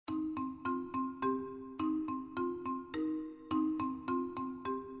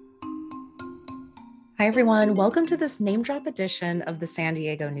Hi, everyone. Welcome to this name drop edition of the San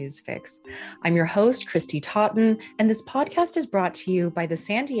Diego News Fix. I'm your host, Christy Totten, and this podcast is brought to you by the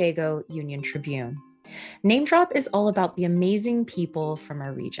San Diego Union Tribune. Name Drop is all about the amazing people from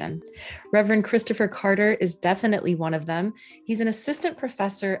our region. Reverend Christopher Carter is definitely one of them. He's an assistant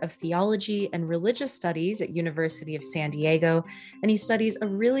professor of theology and religious studies at University of San Diego, and he studies a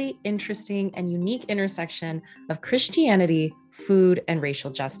really interesting and unique intersection of Christianity, food, and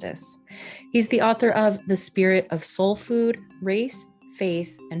racial justice. He's the author of The Spirit of Soul Food, Race,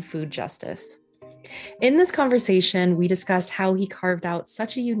 Faith, and Food Justice. In this conversation, we discussed how he carved out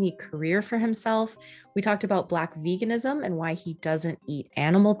such a unique career for himself. We talked about Black veganism and why he doesn't eat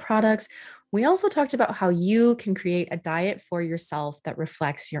animal products. We also talked about how you can create a diet for yourself that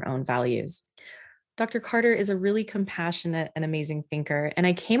reflects your own values. Dr. Carter is a really compassionate and amazing thinker, and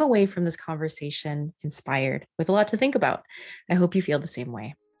I came away from this conversation inspired with a lot to think about. I hope you feel the same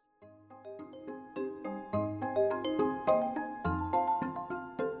way.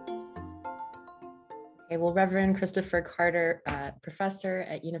 Okay, well, Reverend Christopher Carter, professor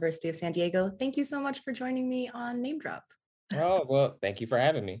at University of San Diego, thank you so much for joining me on Name Drop. Oh, well, thank you for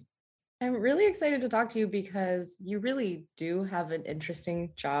having me. I'm really excited to talk to you because you really do have an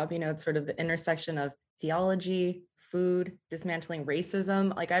interesting job. You know, it's sort of the intersection of theology, food, dismantling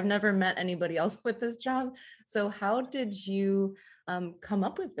racism. Like, I've never met anybody else with this job. So how did you come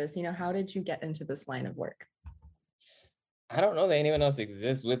up with this? You know, how did you get into this line of work? I don't know that anyone else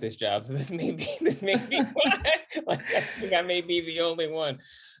exists with this job, so this may be why. Like, I think I may be the only one.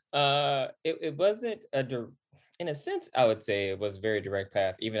 It wasn't in a sense, I would say it was a very direct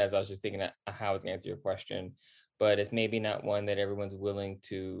path, even as I was just thinking how I was gonna answer your question, but it's maybe not one that everyone's willing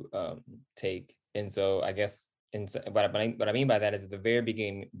to take. And so I guess, what I mean by that is at the very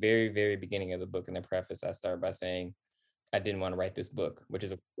beginning, very beginning of the book, in the preface, I start by saying I didn't want to write this book, which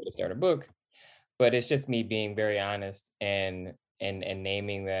is a way to start a book. But it's just me being very honest and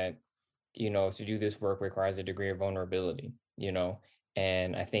naming that, to do this work requires a degree of vulnerability,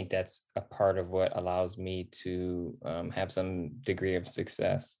 and I think that's a part of what allows me to have some degree of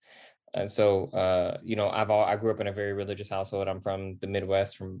success. And so, I grew up in a very religious household. I'm from the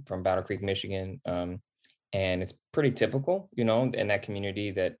Midwest, from Battle Creek, Michigan, and it's pretty typical, in that community,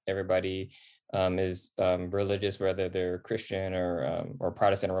 that everybody is religious, whether they're Christian or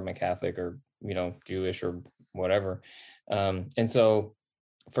Protestant or Roman Catholic or Jewish or whatever. And so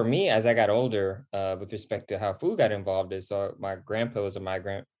for me, as I got older, with respect to how food got involved, is so my grandpa was a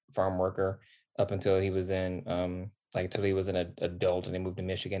migrant farm worker up until he was till he was an adult, and they moved to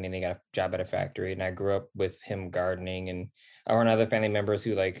Michigan and he got a job at a factory. And I grew up with him gardening and around other family members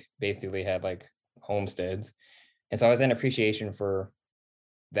who basically had homesteads. And so I was an appreciation for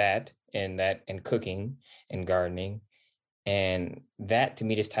that and cooking and gardening. And that to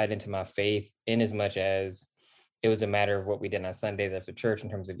me just tied into my faith, in as much as it was a matter of what we did on Sundays after church in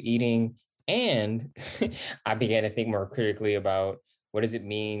terms of eating. And I began to think more critically about, what does it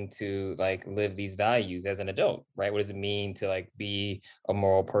mean to live these values as an adult, right? What does it mean to be a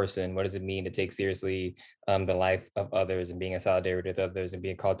moral person? What does it mean to take seriously the life of others and being in solidarity with others and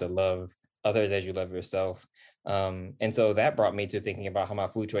being called to love others as you love yourself? And so that brought me to thinking about how my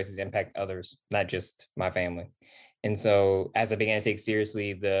food choices impact others, not just my family. And so as I began to take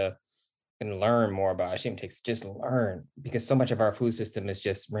seriously and learn more about, I shouldn't take, just learn, because so much of our food system is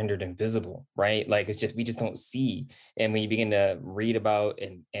just rendered invisible, right? We just don't see. And when you begin to read about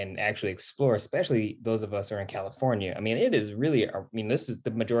and actually explore, especially those of us who are in California, I mean, it is really, this is the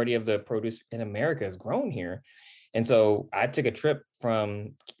majority of the produce in America is grown here. And so I took a trip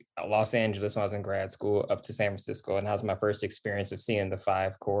from Los Angeles when I was in grad school up to San Francisco. And that was my first experience of seeing the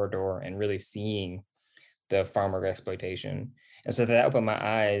 5 corridor and really seeing the farmer exploitation. And so that opened my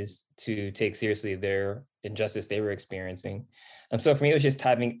eyes to take seriously their injustice they were experiencing. And so for me, it was just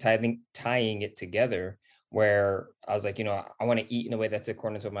tying it together, where I was like, I want to eat in a way that's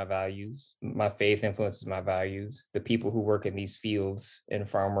according to my values. My faith influences my values. The people who work in these fields and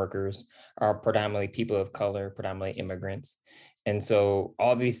farm workers are predominantly people of color, predominantly immigrants. And so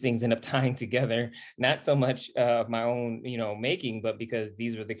all these things end up tying together, not so much of my own, making, but because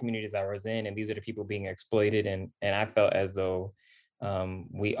these were the communities I was in, and these are the people being exploited. And I felt as though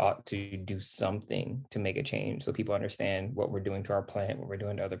we ought to do something to make a change, so people understand what we're doing to our planet, what we're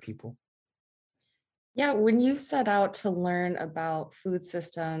doing to other people. Yeah, when you set out to learn about food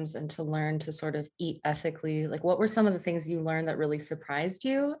systems and to learn to sort of eat ethically, what were some of the things you learned that really surprised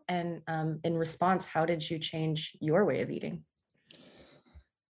you? And in response, how did you change your way of eating?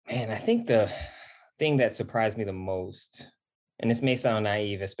 Man, I think the thing that surprised me the most, and this may sound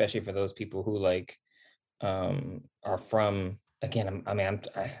naive, especially for those people who are from again,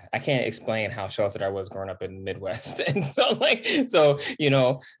 I can't explain how sheltered I was growing up in the Midwest. And so like, so,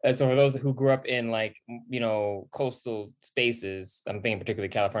 so for those who grew up in like, coastal spaces, I'm thinking particularly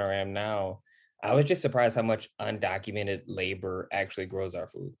California where I am now, I was just surprised how much undocumented labor actually grows our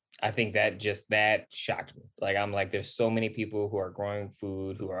food. I think that shocked me. Like, I'm like, there's so many people who are growing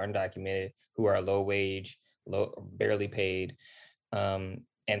food, who are undocumented, who are low wage, barely paid.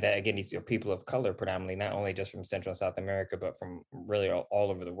 And that again, these are people of color predominantly, not only just from Central and South America, but from really all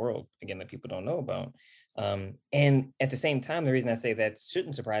over the world, again, that people don't know about. And at the same time, the reason I say that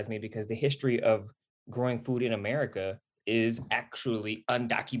shouldn't surprise me, because the history of growing food in America is actually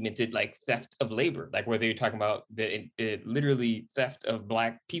undocumented, like theft of labor, like whether you're talking about the literally theft of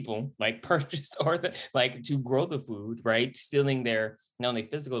Black people, like purchased or like to grow the food, right? Stealing their not only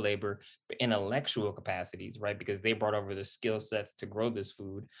physical labor, but intellectual capacities, right? Because they brought over the skill sets to grow this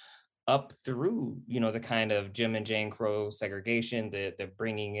food, up through the kind of Jim and Jane Crow segregation, the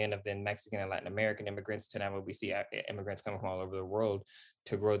bringing in of the Mexican and Latin American immigrants, to now what we see immigrants coming from all over the world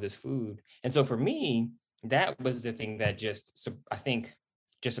to grow this food. And so for me, that was the thing that I think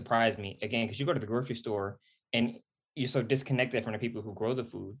just surprised me, again, because you go to the grocery store and you're so disconnected from the people who grow the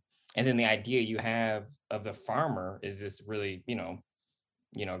food, and then the idea you have of the farmer is this really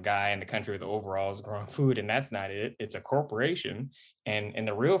guy in the country with the overalls growing food, and that's not it. It's a corporation, and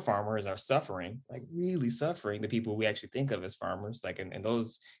the real farmers are suffering, like really suffering. The people we actually think of as farmers, like, and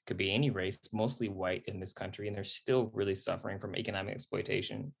those could be any race, mostly white in this country, and they're still really suffering from economic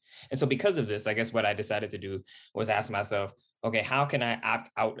exploitation. And so, because of this, I guess what I decided to do was ask myself, okay, how can I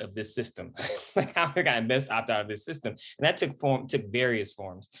opt out of this system? Like, how can I best opt out of this system? And that took various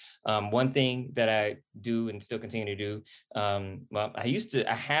forms. One thing that I do and still continue to do, well,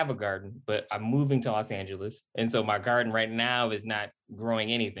 I have a garden, but I'm moving to Los Angeles. And so my garden right now is not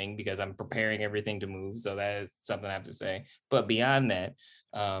growing anything because I'm preparing everything to move. So that is something I have to say. But beyond that,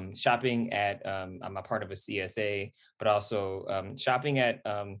 shopping at, I'm a part of a CSA, but also shopping at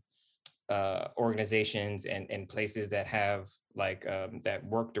organizations and places that have like that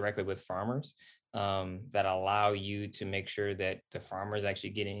work directly with farmers, that allow you to make sure that the farmer is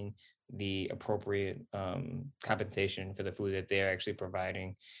actually getting the appropriate compensation for the food that they're actually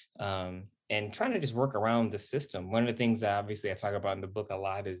providing, and trying to just work around the system. One of the things that obviously I talk about in the book a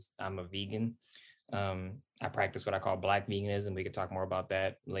lot is I'm a vegan. I practice what I call Black veganism. We could talk more about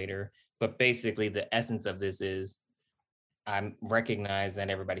that later. But basically, the essence of this is I recognize that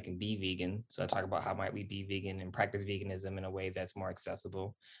everybody can be vegan. So I talk about how might we be vegan and practice veganism in a way that's more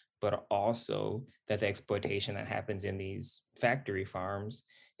accessible, but also that the exploitation that happens in these factory farms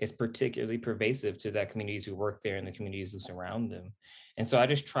is particularly pervasive to the communities who work there and the communities who surround them. And so I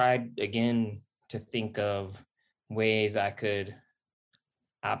just tried again to think of ways I could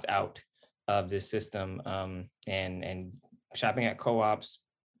opt out of this system, and shopping at co-ops,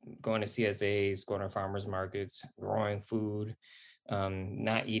 going to CSAs, going to farmers markets, growing food,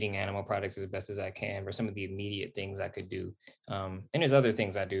 not eating animal products as best as I can, or some of the immediate things I could do. And there's other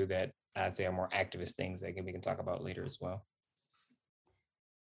things I do that I'd say are more activist things that we can talk about later as well.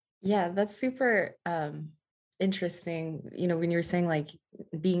 Yeah, that's super interesting. When you were saying like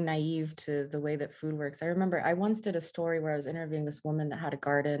being naive to the way that food works, I remember I once did a story where I was interviewing this woman that had a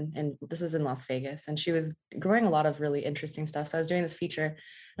garden, and this was in Las Vegas, and she was growing a lot of really interesting stuff. So I was doing this feature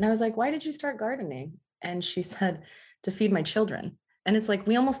and I was like, why did you start gardening? And she said, to feed my children. And it's like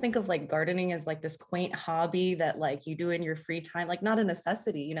we almost think of like gardening as like this quaint hobby that like you do in your free time, like not a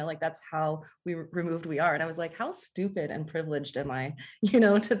necessity, like that's how removed we are. And I was like, how stupid and privileged am I,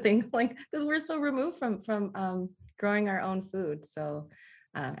 to think like, because we're so removed from growing our own food. So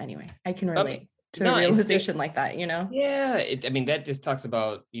anyway, I can relate to a realization like that. Yeah, that just talks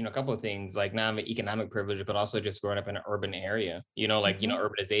about a couple of things, like not only economic privilege, but also just growing up in an urban area.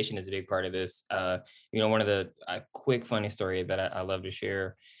 Urbanization is a big part of this. One of the quick funny story that I love to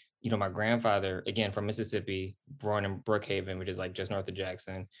share. My grandfather, again from Mississippi, born in Brookhaven, which is like just north of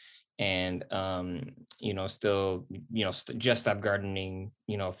Jackson, and still just stopped gardening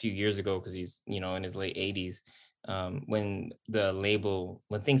a few years ago because he's in his late 80s. When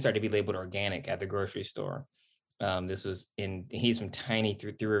things started to be labeled organic at the grocery store. He's from tiny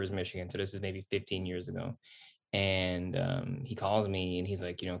Three Rivers, Michigan. So this is maybe 15 years ago. And he calls me and he's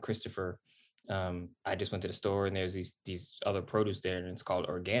like, Christopher, I just went to the store and there's these other produce there and it's called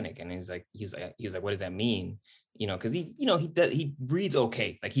organic. And he's like, what does that mean? Because he reads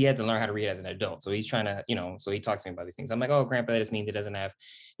okay. Like he had to learn how to read as an adult. So he's trying to, so he talks to me about these things. I'm like, oh, grandpa, that just means it doesn't have,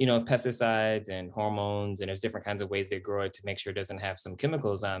 pesticides and hormones, and there's different kinds of ways they grow it to make sure it doesn't have some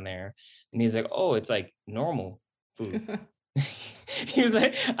chemicals on there. And he's like, oh, it's like normal food. He was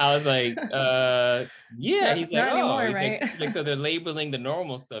like, I was like, yeah. No, He's like, not oh, anymore, right? he's like, so they're labeling the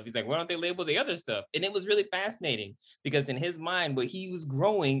normal stuff. He's like, why don't they label the other stuff? And it was really fascinating because in his mind, what he was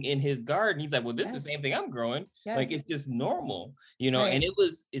growing in his garden, he's like, well, this is the Yes. same thing I'm growing. Like, Yes. it's just normal, and Right.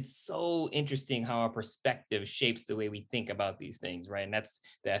 it's so interesting how our perspective shapes the way we think about these things, right? And that's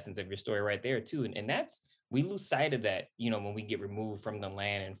the essence of your story right there too. And that's, we lose sight of that, when we get removed from the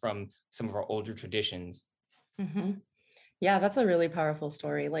land and from some of our older traditions. Hmm. Yeah, that's a really powerful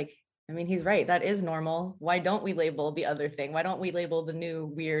story. Like, I mean, he's right. That is normal. Why don't we label the other thing? Why don't we label the new,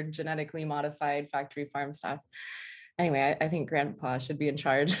 weird, genetically modified factory farm stuff? Anyway, I think Grandpa should be in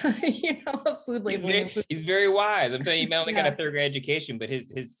charge, of food labeling and food. He's very wise. I'm telling you, man, only got a Yeah, third grade education, but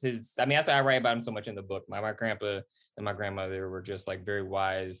his I mean, that's why I write about him so much in the book. My grandpa and my grandmother were just like very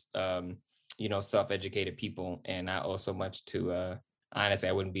wise, self-educated people. And I owe so much to honestly,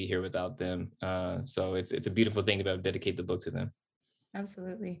 I wouldn't be here without them. So it's a beautiful thing to be able to dedicate the book to them.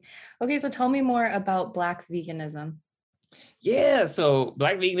 absolutely. Okay, so tell me more about Black veganism. Yeah, so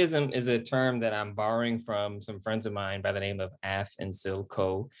Black veganism is a term that I'm borrowing from some friends of mine by the name of Af and Sil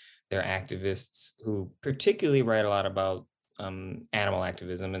Ko. They're activists who particularly write a lot about animal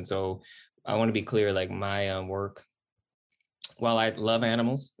activism. And so I want to be clear, like my work, while I love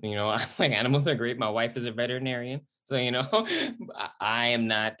animals, I like animals are great. My wife is a veterinarian. So, I am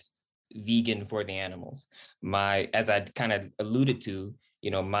not vegan for the animals. As I kind of alluded to,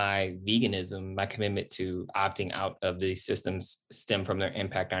 my veganism, my commitment to opting out of these systems stem from their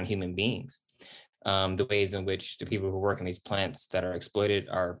impact on human beings. The ways in which the people who work in these plants that are exploited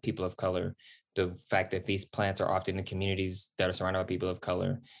are people of color. The fact that these plants are often in communities that are surrounded by people of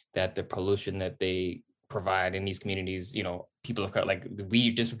color, that the pollution that they provide in these communities, people of color, like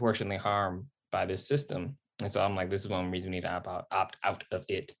we disproportionately harm by this system. And so I'm like, this is one reason we need to opt out of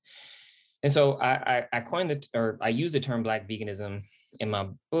it. And so I use the term Black veganism in my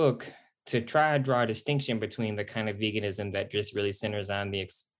book to try to draw a distinction between the kind of veganism that just really centers on the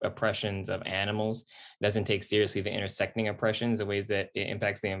oppressions of animals, doesn't take seriously the intersecting oppressions, the ways that it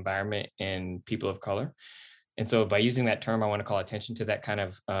impacts the environment and people of color. And so by using that term, I want to call attention to that kind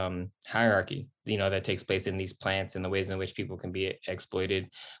of hierarchy, that takes place in these plants and the ways in which people can be exploited,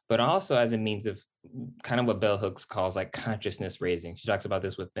 but also as a means of kind of what Bell Hooks calls like consciousness raising. She talks about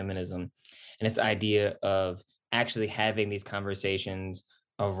this with feminism and this idea of actually having these conversations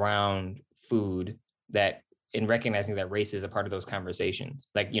around food, that in recognizing that race is a part of those conversations.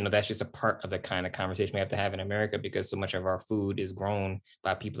 Like, that's just a part of the kind of conversation we have to have in America, because so much of our food is grown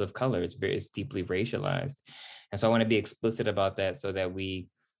by people of color. It's deeply racialized. And so I want to be explicit about that so that we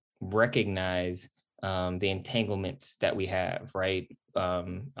recognize the entanglements that we have, right?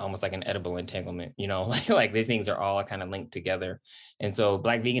 Almost like an edible entanglement, like these things are all kind of linked together. And so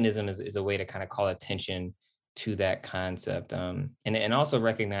Black veganism is a way to kind of call attention to that concept. And also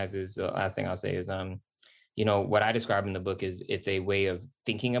recognizes, the last thing I'll say is, what I describe in the book is it's a way of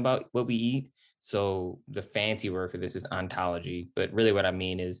thinking about what we eat. So the fancy word for this is ontology, but really what I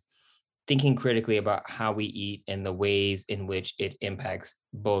mean is thinking critically about how we eat and the ways in which it impacts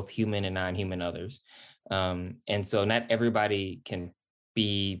both human and non-human others. And so not everybody can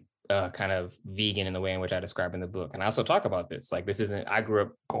be kind of vegan in the way in which I describe in the book. And I also talk about this. Like, I grew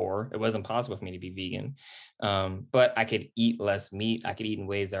up poor. It wasn't possible for me to be vegan. But I could eat less meat. I could eat in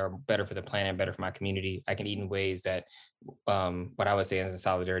ways that are better for the planet, better for my community. I can eat in ways that what I would say is in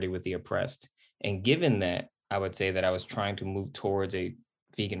solidarity with the oppressed. And given that, I would say that I was trying to move towards a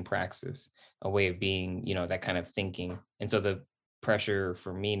vegan praxis, a way of being, that kind of thinking. And so the pressure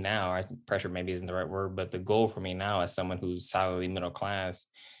for me now, pressure maybe isn't the right word, but the goal for me now as someone who's solidly middle class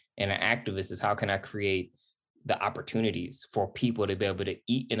and an activist is how can I create the opportunities for people to be able to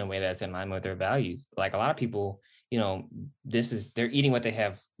eat in a way that's in line with their values. Like a lot of people, they're eating what they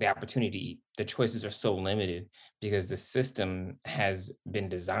have the opportunity to eat. The choices are so limited because the system has been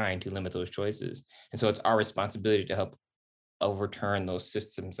designed to limit those choices. And so it's our responsibility to help overturn those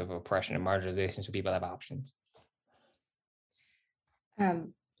systems of oppression and marginalization so people have options.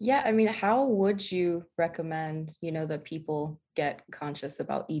 Yeah, I mean, how would you recommend, that people get conscious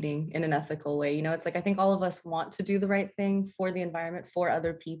about eating in an ethical way? It's like I think all of us want to do the right thing for the environment, for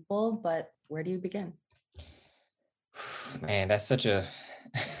other people, but where do you begin? Man, that's such a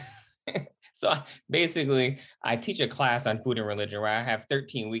so basically I teach a class on food and religion where I have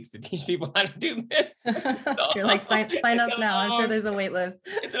 13 weeks to teach people how to do this. You're like, sign up now. I'm sure there's a wait list.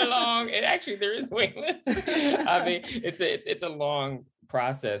 Actually there is wait list. I mean, it's a long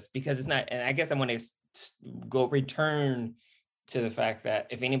process because it's not, and I guess I want to return to the fact that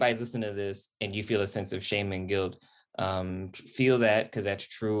if anybody's listening to this and you feel a sense of shame and guilt, feel that, because that's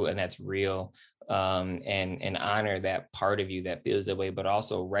true and that's real. and honor that part of you that feels that way, but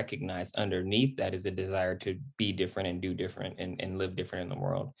also recognize underneath that is a desire to be different and do different and live different in the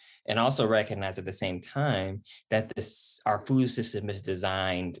world. And also recognize at the same time that our food system is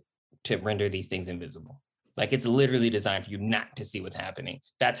designed to render these things invisible. Like it's literally designed for you not to see what's happening.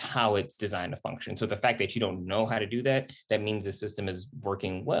 That's how it's designed to function. So the fact that you don't know how to do that, that means the system is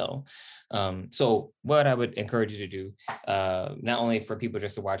working well. So what I would encourage you to do, not only for people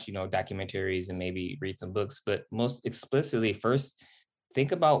just to watch, documentaries and maybe read some books, but most explicitly first,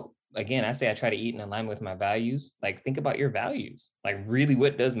 think about, again, I say I try to eat in alignment with my values. Like think about your values, like really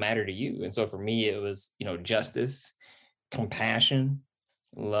what does matter to you. And so for me, it was, justice, compassion,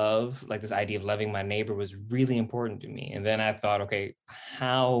 love, like this idea of loving my neighbor was really important to me. And then I thought, okay,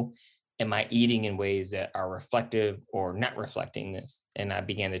 how am I eating in ways that are reflective or not reflecting this? And I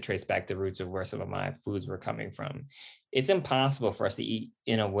began to trace back the roots of where some of my foods were coming from. It's impossible for us to eat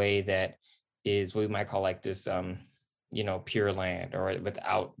in a way that is what we might call like this, pure land, or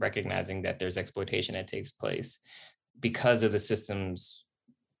without recognizing that there's exploitation that takes place because of the systems,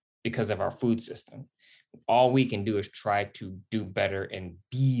 because of our food system. All we can do is try to do better and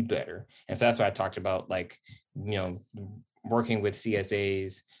be better. And so that's why I talked about, like, working with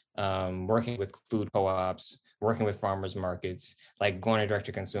CSAs, working with food co-ops, working with farmers markets, like going to direct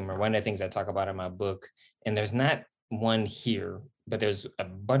to consumer. One of the things I talk about in my book, and there's not one here, but there's a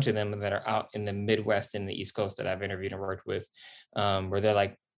bunch of them that are out in the Midwest and the East Coast that I've interviewed and worked with, where they're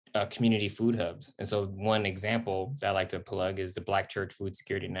like community food hubs. And so one example that I like to plug is the Black Church Food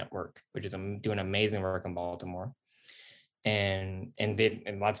Security Network, which is doing amazing work in Baltimore. And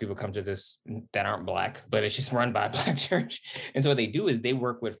lots of people come to this that aren't Black, but it's just run by a Black church. And so what they do is they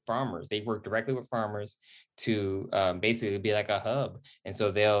work with farmers. They work directly with farmers to basically be like a hub. And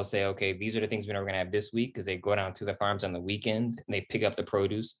so they'll say, okay, these are the things we're going to have this week, because they go down to the farms on the weekends and they pick up the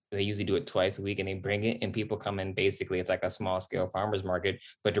produce. They usually do it twice a week and they bring it, and people come in. Basically, it's like a small scale farmers market,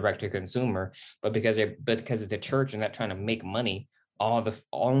 but direct to consumer. But because it's the church and not trying to make money, the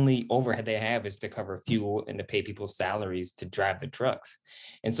only overhead they have is to cover fuel and to pay people's salaries to drive the trucks.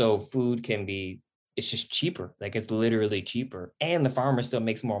 And so food it's just cheaper. Like it's literally cheaper. And the farmer still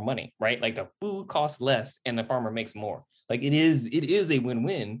makes more money, right? Like the food costs less and the farmer makes more. Like it is a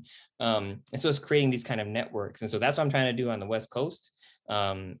win-win. And so it's creating these kind of networks. And so that's what I'm trying to do on the West Coast.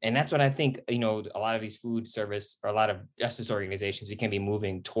 And that's what I think, a lot of these food service or a lot of justice organizations, we can be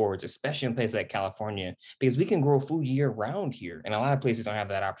moving towards, especially in places like California, because we can grow food year round here. And a lot of places don't have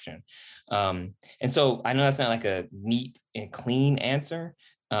that option. And so I know that's not like a neat and clean answer,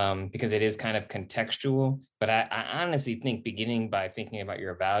 because it is kind of contextual, but I honestly think beginning by thinking about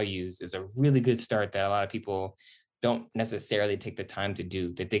your values is a really good start that a lot of people don't necessarily take the time to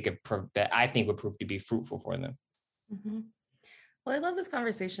do, that I think would prove to be fruitful for them. Mm-hmm. Well, I love this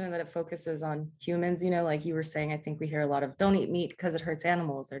conversation and that it focuses on humans. Like you were saying, I think we hear a lot of don't eat meat because it hurts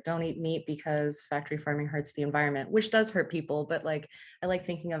animals, or don't eat meat because factory farming hurts the environment, which does hurt people. But like, I like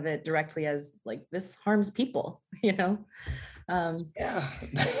thinking of it directly as like, this harms people, Yeah.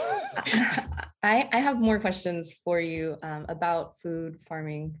 I have more questions for you about food,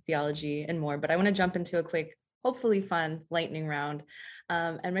 farming, theology, and more, but I want to jump into a quick, hopefully fun lightning round.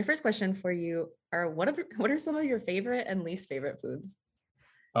 And my first question for you are, what are some of your favorite and least favorite foods?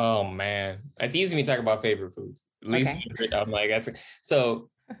 Oh man, it's easy to talk about favorite foods. Least favorite, I'm like, so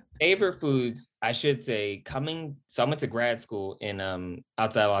favorite foods, I should say, so I went to grad school in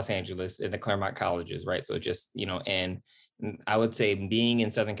outside Los Angeles in the Claremont colleges, right? So just, and I would say being in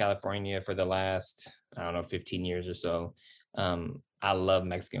Southern California for the last, I don't know, 15 years or so, I love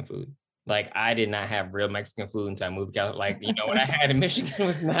Mexican food. Like I did not have real Mexican food until I moved to California. Like, what I had in Michigan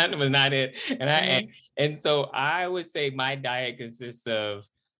was not it. And so I would say my diet consists of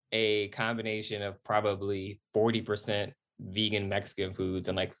a combination of probably 40% vegan Mexican foods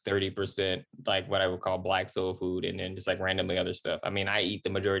and like 30% like what I would call Black soul food, and then just like randomly other stuff. I mean, I eat,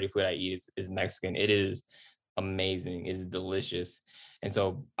 the majority of food I eat is Mexican. It is amazing. It's delicious. And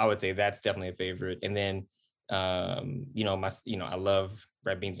so I would say that's definitely a favorite. And then I love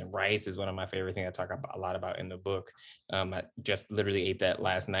red beans and rice is one of my favorite things I talk about a lot about in the book. I just literally ate that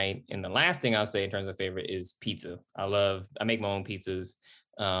last night. And the last thing I'll say in terms of favorite is pizza. I make my own pizzas.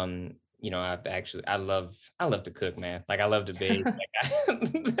 I love to cook, man. Like I love to bake.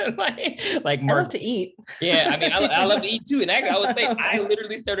 I love to eat. Yeah, I mean, I love to eat too. And I would say I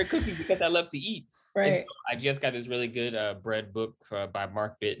literally started cooking because I love to eat. Right. So I just got this really good bread book by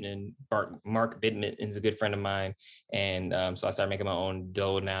Mark Bittman. Mark Bittman is a good friend of mine, and so I started making my own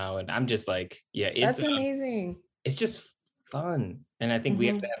dough now. And I'm just like, that's amazing. It's just fun, and I think we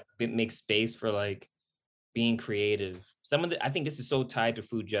have to make space for like being creative. I think this is so tied to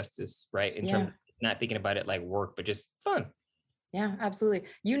food justice, right? In terms of not thinking about it like work, but just fun. Yeah, absolutely.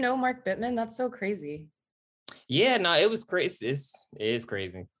 You know, Mark Bittman, that's so crazy. Yeah, no, it was crazy. It is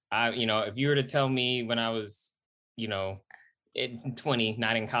crazy. If you were to tell me when I was, in 20,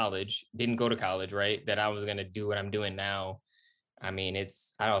 not in college, didn't go to college, right, that I was going to do what I'm doing now. I mean,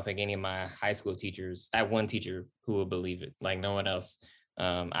 I don't think any of my high school teachers, I had one teacher who would believe it, like no one else.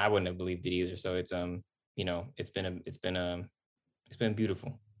 I wouldn't have believed it either. So it's been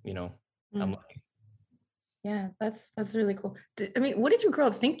beautiful, I'm lucky. Yeah, that's really cool. I mean, what did you grow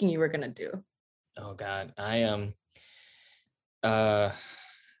up thinking you were going to do? Oh God.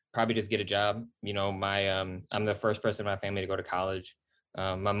 Probably just get a job. I'm the first person in my family to go to college.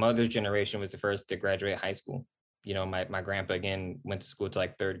 My mother's generation was the first to graduate high school. My grandpa again went to school to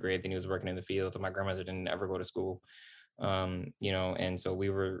like third grade, then he was working in the fields, and my grandmother didn't ever go to school. And so we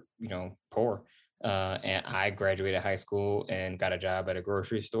were, poor. And I graduated high school and got a job at a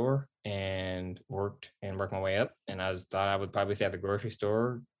grocery store and worked my way up. And thought I would probably stay at the grocery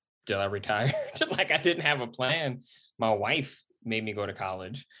store till I retired. Like I didn't have a plan. My wife made me go to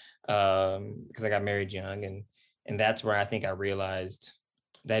college because I got married young, and that's where I think I realized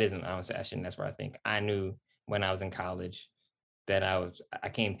that isn't honestly Ashton. That's where I think I knew when I was in college that I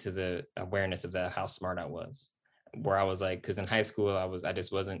came to the awareness of how smart I was, where I was like, because in high school I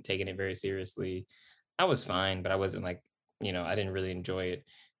just wasn't taking it very seriously. I was fine, but I wasn't like, I didn't really enjoy it.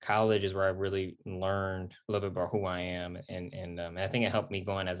 College is where I really learned a little bit about who I am, and I think it helped me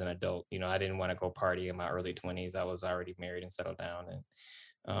going as an adult. I didn't want to go party in my early 20s. I was already married and settled down,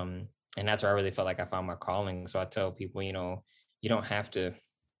 and that's where I really felt like I found my calling. So I tell people, you don't have to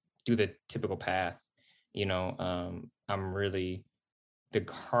do the typical path. I'm really the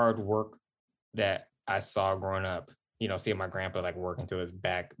hard work that I saw growing up, seeing my grandpa like working till his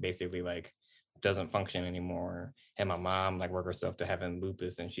back basically like doesn't function anymore, and my mom like work herself to having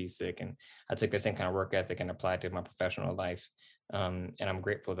lupus and she's sick, and I took the same kind of work ethic and applied to my professional life, and I'm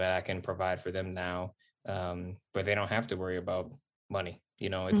grateful that I can provide for them now, but they don't have to worry about money.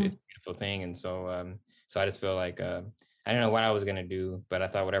 It's a beautiful thing, and so I just feel like I don't know what I was gonna do, but I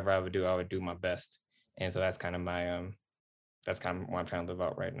thought whatever I would do my best, and so that's kind of what I'm trying to live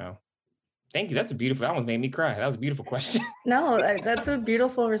out right now. Thank you. That almost made me cry. That was a beautiful question. No, that's a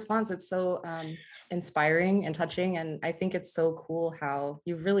beautiful response. It's so inspiring and touching. And I think it's so cool how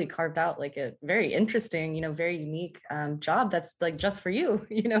you've really carved out like a very interesting, very unique job that's like just for you,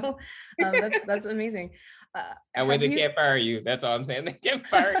 that's amazing. And when they can't fire you, that's all I'm saying. They can't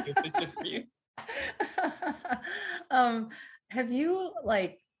fire you. It's just for you. Have you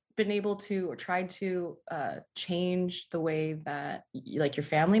like been able to or tried to change the way that like your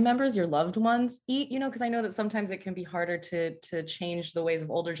family members, your loved ones eat, because I know that sometimes it can be harder to change the ways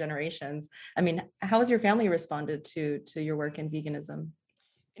of older generations. I mean, how has your family responded to your work in veganism?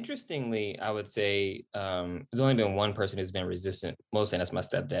 Interestingly, I would say there's only been one person who's been resistant. Mostly that's my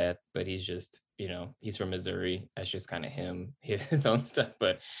stepdad, but he's just, he's from Missouri. That's just kind of him, his own stuff.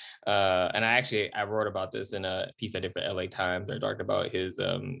 But and I wrote about this in a piece I did for LA Times. I talked about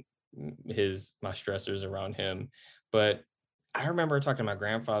my stressors around him. But I remember talking to my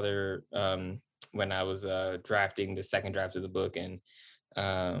grandfather when I was drafting the second draft of the book, and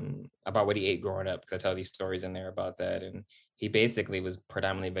about what he ate growing up, because I tell these stories in there about that. And he basically was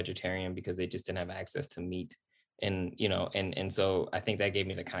predominantly vegetarian because they just didn't have access to meat. And, and so I think that gave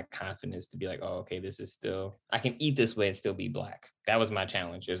me the kind of confidence to be like, oh, okay, I can eat this way and still be Black. That was my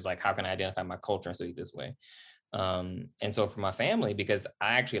challenge. It was like, how can I identify my culture and still eat this way? And so for my family, because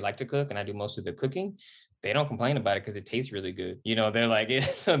I actually like to cook and I do most of the cooking, they don't complain about it because it tastes really good. They're like,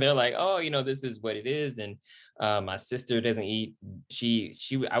 so they're like, oh, this is what it is. And my sister doesn't eat.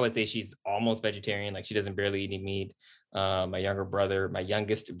 I would say she's almost vegetarian. Like she doesn't barely eat any meat. My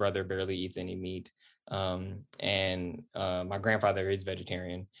youngest brother barely eats any meat. And my grandfather is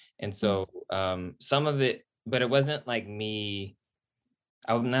vegetarian. And so some of it, but it wasn't like me.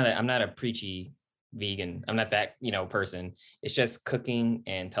 I'm not a preachy vegan. I'm not that, person. It's just cooking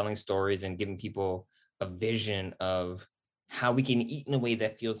and telling stories and giving people a vision of how we can eat in a way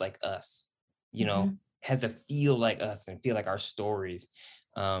that feels like us, has to feel like us and feel like our stories.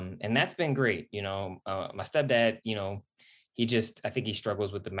 And that's been great. My stepdad, I think he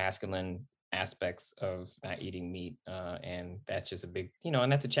struggles with the masculine aspects of not eating meat. And that's just a big,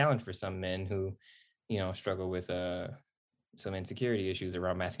 and that's a challenge for some men who, struggle with some insecurity issues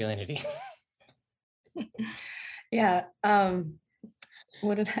around masculinity. Yeah.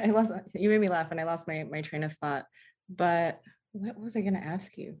 What did I lost? You made me laugh and I lost my train of thought. But what was I going to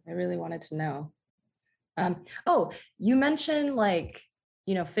ask you? I really wanted to know. Oh, you mentioned like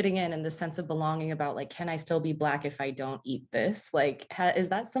fitting in and the sense of belonging about like, can I still be Black if I don't eat this? Like, is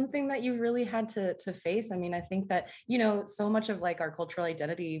that something that you really had to face? I mean, I think that, so much of like our cultural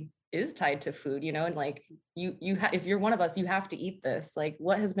identity is tied to food, and like if you're one of us, you have to eat this. Like,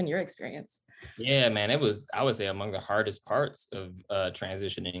 what has been your experience? Yeah, man, it was, I would say, among the hardest parts of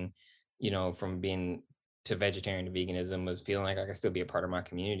transitioning, from being to vegetarian to veganism, was feeling like I could still be a part of my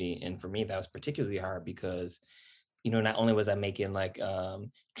community. And for me, that was particularly hard because, not only was I making like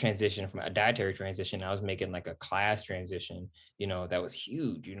transition from a dietary transition, I was making like a class transition, that was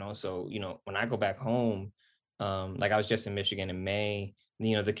huge, So, when I go back home, like I was just in Michigan in May,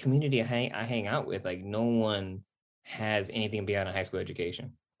 the community I hang out with, like no one has anything beyond a high school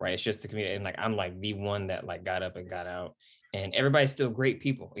education, right? It's just the community. And like I'm like the one that like got up and got out. And everybody's still great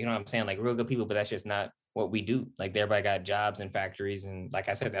people. You know what I'm saying? Like real good people, but that's just not what we do. Like everybody got jobs in factories. And like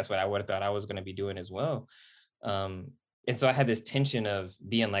I said, that's what I would have thought I was going to be doing as well. And so I had this tension of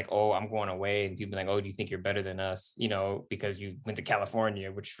being like, oh, I'm going away, and people like, oh, do you think you're better than us, because you went to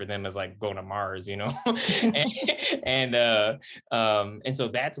California, which for them is like going to Mars, and and so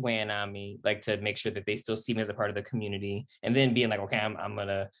that's weighing on me, like to make sure that they still see me as a part of the community. And then being like, okay, I'm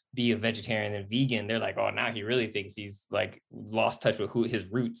gonna be a vegetarian and vegan. They're like, oh, now he really thinks he's like lost touch with his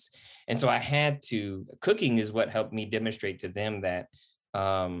roots. And so cooking is what helped me demonstrate to them that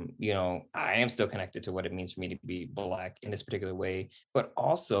I am still connected to what it means for me to be Black in this particular way, but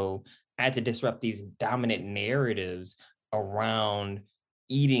also I had to disrupt these dominant narratives around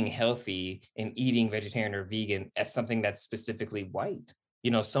eating healthy and eating vegetarian or vegan as something that's specifically white.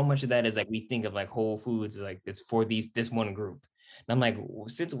 So much of that is like we think of like Whole Foods, like it's for this one group. And I'm like,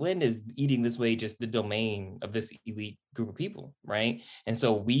 since when is eating this way just the domain of this elite group of people, right? And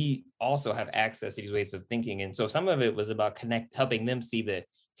so we also have access to these ways of thinking. And so some of it was about helping them see the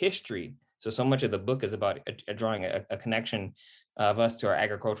history. So much of the book is about drawing a connection of us to our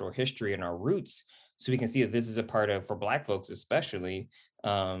agricultural history and our roots, so we can see that this is a part of, for Black folks especially,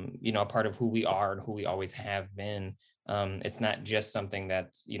 a part of who we are and who we always have been. It's not just something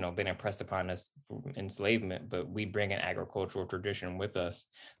that's been impressed upon us through enslavement, but we bring an agricultural tradition with us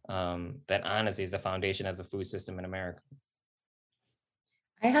that honestly is the foundation of the food system in America.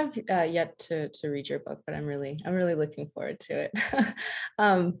 I have yet to read your book, but I'm really looking forward to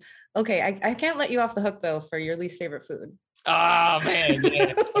it. Okay, I can't let you off the hook though for your least favorite food. Oh man,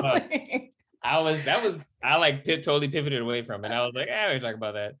 yeah. I like totally pivoted away from it. I was like, we're talking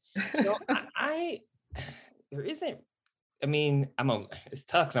about that. There isn't. I mean, it's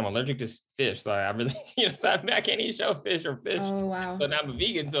tough because I'm allergic to fish, so I really, so I can't eat shellfish or fish. Oh wow! So now I'm a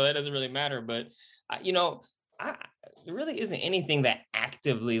vegan, so that doesn't really matter. But there really isn't anything that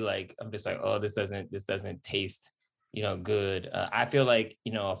actively like I'm just like, oh, this doesn't taste, good. I feel like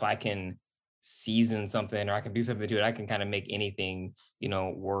if I can season something or I can do something to it, I can kind of make anything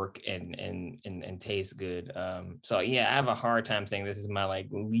work and taste good. So yeah, I have a hard time saying this is my like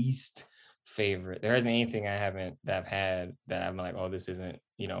least favorite. There isn't anything that I've had that I'm like, oh, this isn't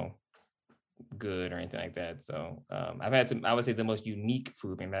good or anything like that. So I've had some, I would say the most unique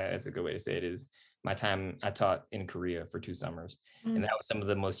food, and that's a good way to say it, is my time I taught in Korea for 2 summers. And that was some of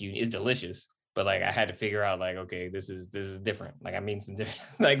the most unique. It's delicious, but like I had to figure out like, okay, this is different. Like I mean some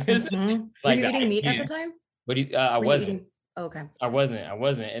different like this. Like were you eating meat at the time? But I wasn't. Okay. I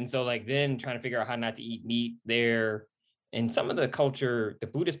wasn't. And so like then trying to figure out how not to eat meat there. And some of the culture, the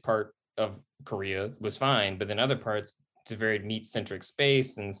Buddhist part of Korea was fine, but then other parts, it's a very meat-centric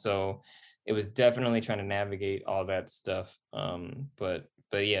space. And so it was definitely trying to navigate all that stuff. But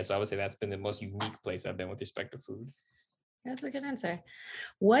yeah, so I would say that's been the most unique place I've been with respect to food. That's a good answer.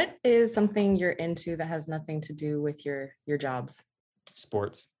 What is something you're into that has nothing to do with your jobs?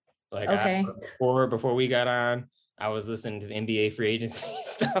 Sports. Like okay. Before we got on, I was listening to the NBA free agency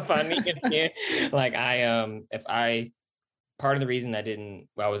stuff on ESPN. Like part of the reason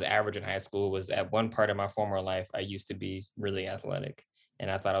I was average in high school was at one part of my former life, I used to be really athletic. And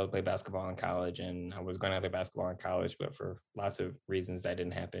I thought I would play basketball in college, and I was going to play basketball in college, but for lots of reasons that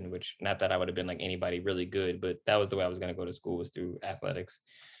didn't happen, which not that I would have been like anybody really good, but that was the way I was going to go to school, was through athletics.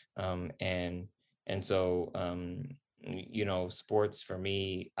 And so, sports for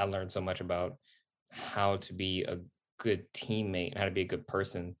me, I learned so much about how to be a good teammate and how to be a good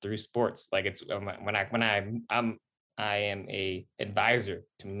person through sports. Like it's I am a advisor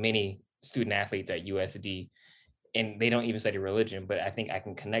to many student athletes at USD, and they don't even study religion, but I think I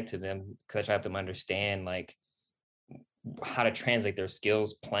can connect to them because I try to help them understand like how to translate their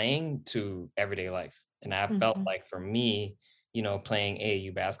skills playing to everyday life. And I felt like for me, playing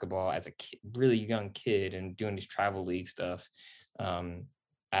AAU basketball as a really young kid and doing this travel league stuff,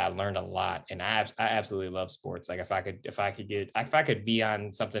 I learned a lot, and I absolutely love sports. Like if I could be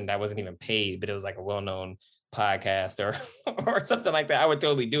on something that wasn't even paid, but it was like a well-known podcast or or something like that, I would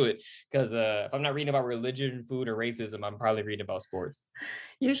totally do it. Because if I'm not reading about religion, food, or racism, I'm probably reading about sports.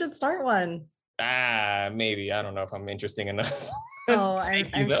 You should start one. Maybe. I don't know if I'm interesting enough. Oh,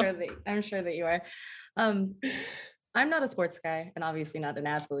 Thank you, though. I'm sure that you are. Um, I'm not a sports guy and obviously not an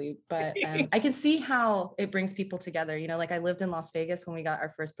athlete, but I can see how it brings people together. You know, like I lived in Las Vegas when we got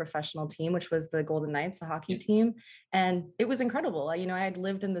our first professional team, which was the Golden Knights, the hockey team. And it was incredible. You know, I had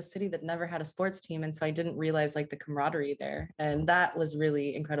lived in the city that never had a sports team. And so I didn't realize like the camaraderie there. And that was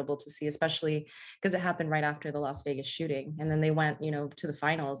really incredible to see, especially because it happened right after the Las Vegas shooting. And then they went, you know, to the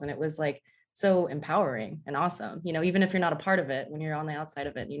finals, and it was like so empowering and awesome. You know, even if you're not a part of it, when you're on the outside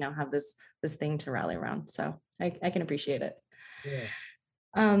of it, you now have this thing to rally around. So I can appreciate it.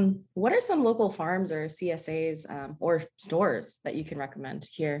 Yeah. What are some local farms or CSAs or stores that you can recommend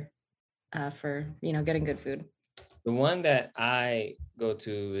here for, you know, getting good food? The one that I go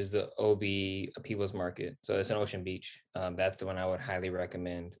to is the OB People's Market. So it's in Ocean Beach. That's the one I would highly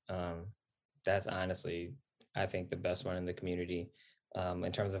recommend. That's honestly, I think, the best one in the community,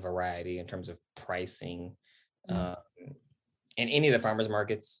 in terms of variety, in terms of pricing. Mm. And any of the farmers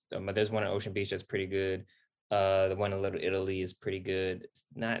markets, but there's one in Ocean Beach that's pretty good. The one in Little Italy is pretty good.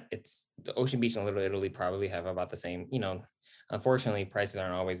 It's the Ocean Beach and Little Italy probably have about the same, unfortunately prices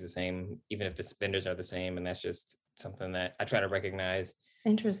aren't always the same, even if the vendors are the same. And that's just something that I try to recognize.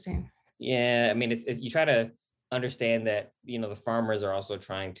 Interesting. Yeah. I mean, it's you try to understand that, the farmers are also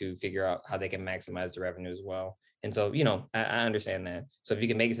trying to figure out how they can maximize the revenue as well. And so, I understand that. So if you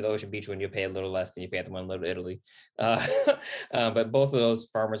can make it to the Ocean Beach one, you'll pay a little less than you pay at the one in Little Italy. Uh, but both of those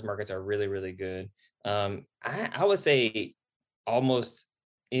farmers markets are really, really good. I would say almost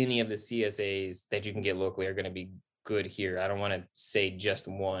any of the CSAs that you can get locally are going to be good here. I don't want to say just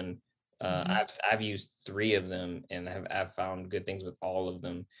one. I've used three of them, and I've found good things with all of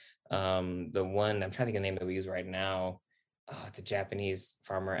them. The one I'm trying to think of the name that we use right now, it's a Japanese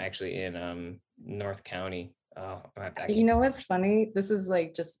farmer actually in North County. You know what's funny? This is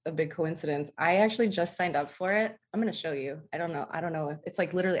like just a big coincidence. I actually just signed up for it. I'm going to show you. I don't know if it's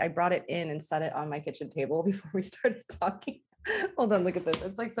like literally I brought it in and set it on my kitchen table before we started talking. Hold on, look at this.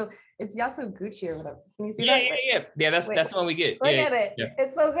 It's like, so it's Yasuguchi or whatever. Can you see that? Yeah. That's the one we get. Look at it. Yeah.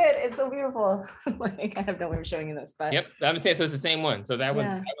 It's so good. It's so beautiful. Like I have no way of showing you this, but yep. I'm saying so it's the same one. So that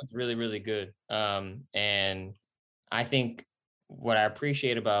one's really, really good. And I think what I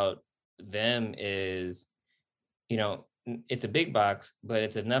appreciate about them is, it's a big box, but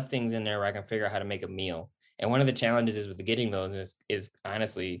it's enough things in there where I can figure out how to make a meal. And one of the challenges is with getting those is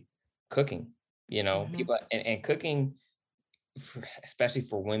honestly cooking. People and cooking, especially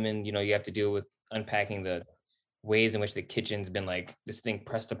for women, you have to deal with unpacking the ways in which the kitchen's been like this thing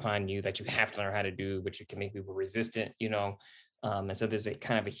pressed upon you that you have to learn how to do, which can make people resistant. And so there's a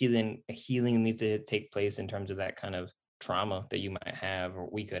kind of a healing needs to take place in terms of that kind of trauma that you might have or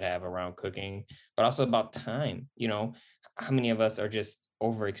we could have around cooking, but also about time. How many of us are just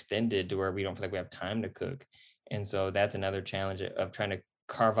overextended to where we don't feel like we have time to cook? And so that's another challenge of trying to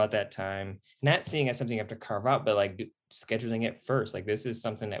carve out that time, not seeing as something you have to carve out, but like scheduling it first. Like this is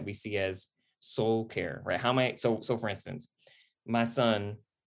something that we see as soul care, right? So for instance, my son,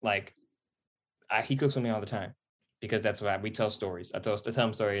 like he cooks with me all the time because that's why we tell stories. I tell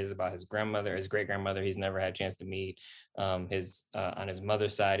him stories about his grandmother, his great grandmother he's never had a chance to meet, his on his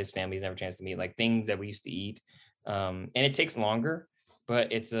mother's side, his family's never had a chance to meet, like things that we used to eat. And it takes longer,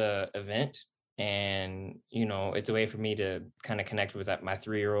 but it's a event. And it's a way for me to kind of connect with my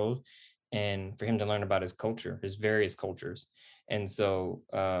 3-year-old and for him to learn about his culture, his various cultures. And so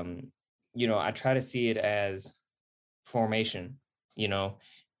I try to see it as formation,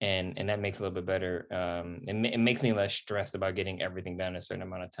 and that makes it a little bit better. It makes me less stressed about getting everything done in a certain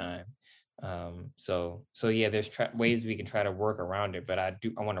amount of time. So yeah, there's ways we can try to work around it, but I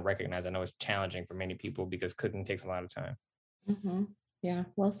want to recognize, I know it's challenging for many people because cooking takes a lot of time. Yeah,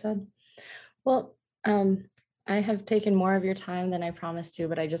 well said. Well, I have taken more of your time than I promised to,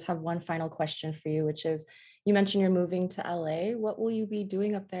 but I just have one final question for you, which is, you mentioned you're moving to LA. What will you be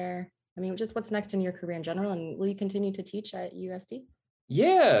doing up there? I mean, just what's next in your career in general, and will you continue to teach at USD?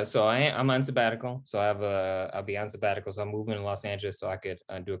 Yeah, so I'm on sabbatical. So I'll be on sabbatical. So I'm moving to Los Angeles so I could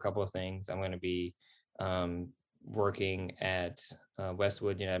do a couple of things. I'm going to be working at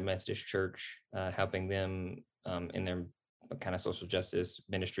Westwood United Methodist Church, helping them in their kind of social justice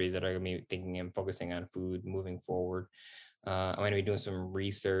ministries that are going to be thinking and focusing on food moving forward. I'm going to be doing some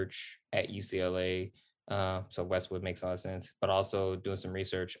research at UCLA. So Westwood makes a lot of sense, but also doing some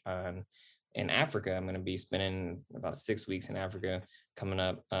research on in Africa. I'm going to be spending about 6 weeks in Africa coming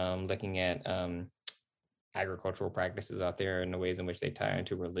up, looking at agricultural practices out there and the ways in which they tie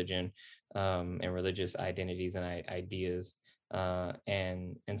into religion and religious identities and ideas.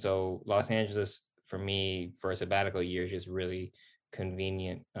 And so Los Angeles for me for a sabbatical year is just really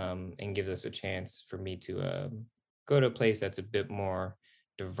convenient and gives us a chance for me to go to a place that's a bit more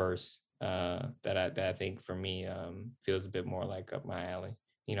diverse that I think for me feels a bit more like up my alley.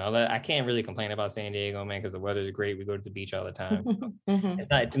 You know, I can't really complain about San Diego, man, because the weather is great. We go to the beach all the time. It's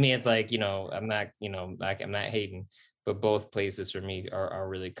not, to me, it's like, you know, I'm not, you know, like I'm not hating, but both places for me are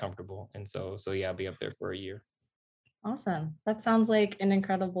really comfortable. And so yeah, I'll be up there for a year. Awesome. That sounds like an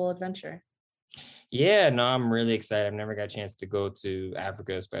incredible adventure. Yeah, no, I'm really excited. I've never got a chance to go to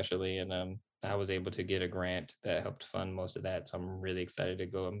Africa, especially, and I was able to get a grant that helped fund most of that. So I'm really excited to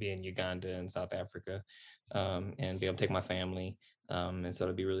go and be in Uganda and South Africa, and be able to take my family. And so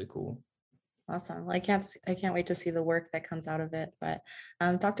it'll be really cool. Awesome. Well, I can't wait to see the work that comes out of it. But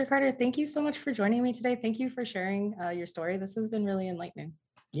Dr. Carter, thank you so much for joining me today. Thank you for sharing your story. This has been really enlightening.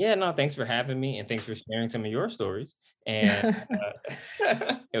 Yeah, no, thanks for having me, and thanks for sharing some of your stories. And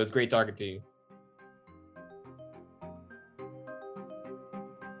it was great talking to you.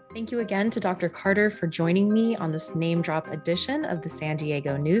 Thank you again to Dr. Carter for joining me on this name drop edition of the San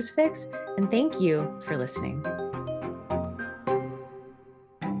Diego News Fix. And thank you for listening.